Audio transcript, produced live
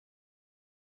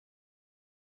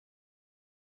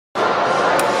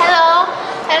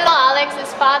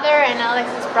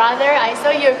Alex's brother. I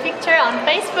saw your picture on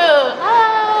Facebook.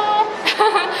 Hi!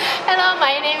 Hello,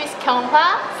 my name is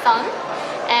Kyunghwa Sun,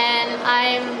 and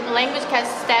I'm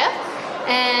LanguageCast staff.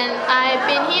 And I've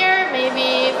been here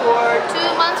maybe for 2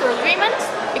 months or 3 months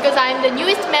because I'm the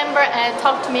newest member at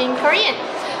TalkToMeInKorean.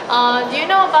 Do you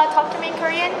know about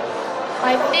TalkToMeInKorean?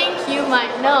 I think you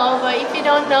might know, but if you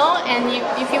don't know and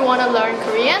if you want to learn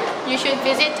Korean, you should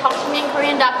visit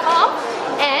TalkToMeInKorean.com.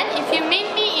 And if you meet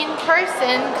me in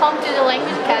person, come to the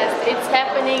LanguageCast. It's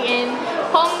happening in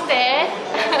Hongdae,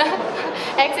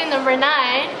 exit number 9,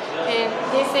 and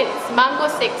this is Mango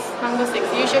 6.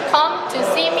 You should come to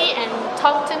see me and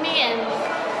talk to me and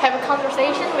have a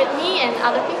conversation with me and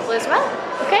other people as well.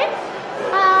 Okay?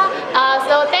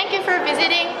 So thank you for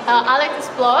visiting Alex's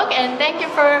blog, and thank you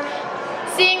for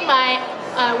seeing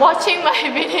watching my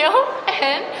video.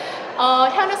 And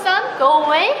Hyunwoo-san, go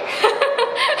away.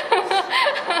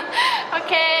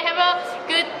 Okay, have a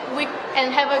good week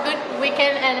and have a good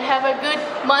weekend and have a good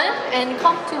month, and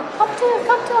come to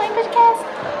LanguageCast.